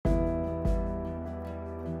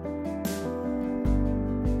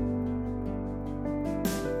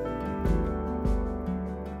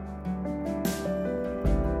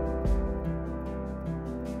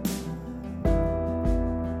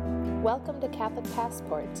Welcome to Catholic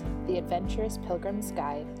Passport, the adventurous pilgrim's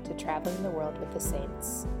guide to traveling the world with the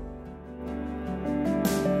saints.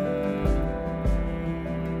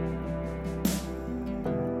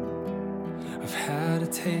 I've had a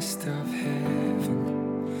taste of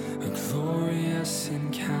heaven, a glorious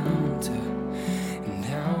encounter, and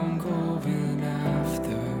now I'm going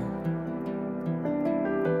after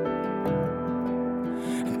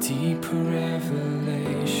a deeper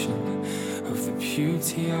revelation of the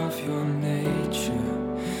beauty of your nature,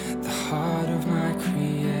 the heart of my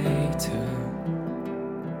Creator.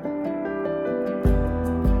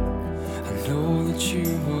 I know that you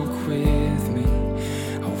walk with me.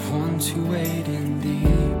 I want to wade in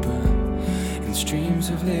deeper, in streams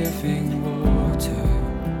of living water.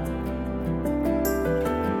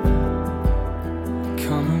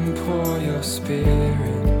 Come and pour your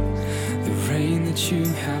spirit, the rain that you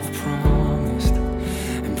have promised,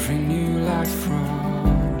 and bring new life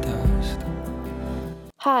from dust.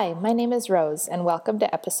 Hi, my name is Rose, and welcome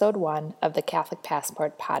to episode 1 of the Catholic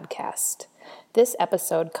Passport podcast. This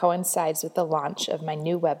episode coincides with the launch of my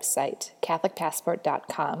new website,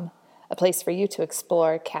 CatholicPassport.com, a place for you to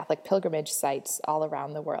explore Catholic pilgrimage sites all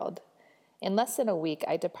around the world. In less than a week,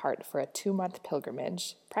 I depart for a 2-month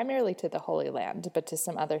pilgrimage, primarily to the Holy Land, but to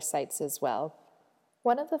some other sites as well.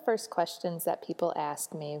 One of the first questions that people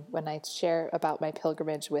ask me when I share about my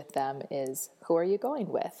pilgrimage with them is, who are you going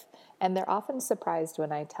with? And they're often surprised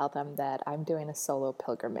when I tell them that I'm doing a solo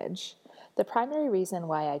pilgrimage. The primary reason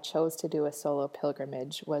why I chose to do a solo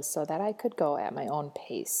pilgrimage was so that I could go at my own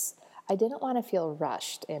pace. I didn't want to feel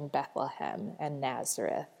rushed in Bethlehem and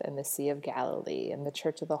Nazareth and the Sea of Galilee and the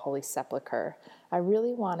Church of the Holy Sepulchre. I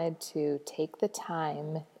really wanted to take the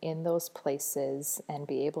time in those places and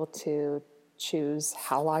be able to choose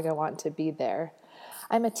how long I want to be there.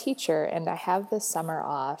 I'm a teacher and I have the summer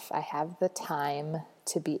off. I have the time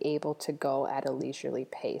to be able to go at a leisurely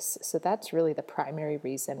pace. So that's really the primary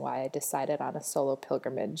reason why I decided on a solo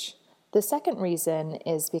pilgrimage. The second reason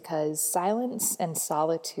is because silence and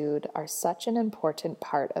solitude are such an important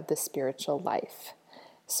part of the spiritual life.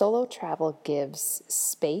 Solo travel gives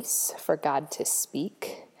space for God to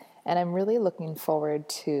speak, and I'm really looking forward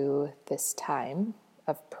to this time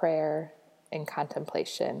of prayer and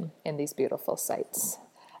contemplation in these beautiful sites.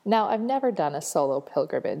 Now, I've never done a solo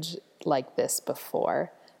pilgrimage like this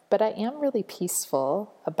before, but I am really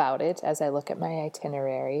peaceful about it as I look at my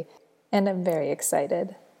itinerary, and I'm very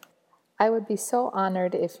excited. I would be so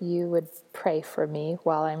honored if you would pray for me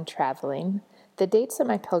while I'm traveling. The dates of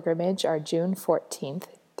my pilgrimage are June 14th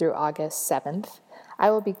through August 7th.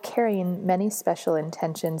 I will be carrying many special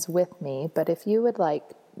intentions with me, but if you would like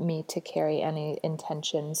me to carry any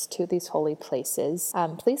intentions to these holy places,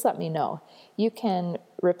 please let me know. You can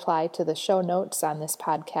reply to the show notes on this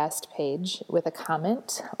podcast page with a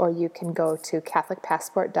comment, or you can go to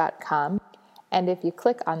CatholicPassport.com, and if you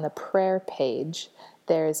click on the prayer page,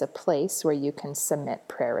 there is a place where you can submit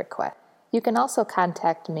prayer requests. You can also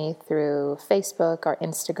contact me through Facebook or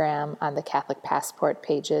Instagram on the Catholic Passport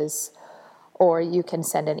pages, or you can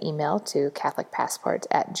send an email to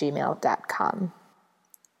catholicpassport@gmail.com.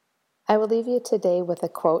 I will leave you today with a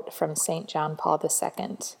quote from St. John Paul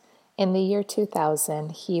II. In the year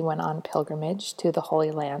 2000, he went on pilgrimage to the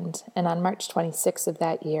Holy Land, and on March 26th of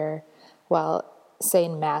that year, while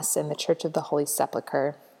saying Mass in the Church of the Holy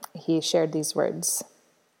Sepulchre, he shared these words: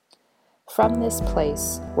 "From this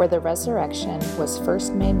place, where the resurrection was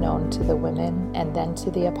first made known to the women and then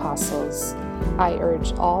to the apostles, I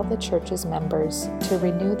urge all the Church's members to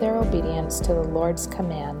renew their obedience to the Lord's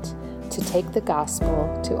command to take the gospel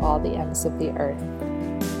to all the ends of the earth.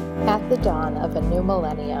 At the dawn of a new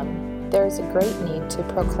millennium, there is a great need to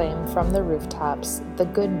proclaim from the rooftops the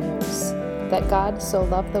good news that God so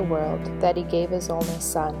loved the world that he gave his only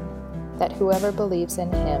Son, that whoever believes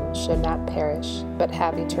in him should not perish but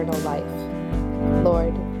have eternal life.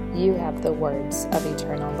 Lord, you have the words of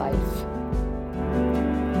eternal life."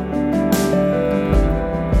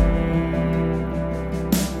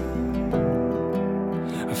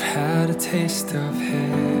 Had a taste of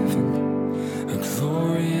heaven, a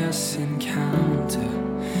glorious encounter,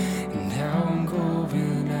 and now I'm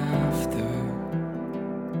going after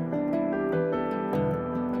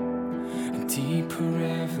a deeper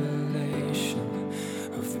revelation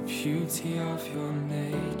of the beauty of your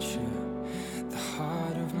nature, the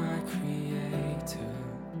heart of my Creator.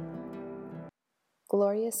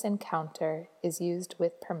 Glorious Encounter is used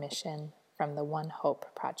with permission from the One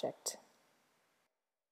Hope Project.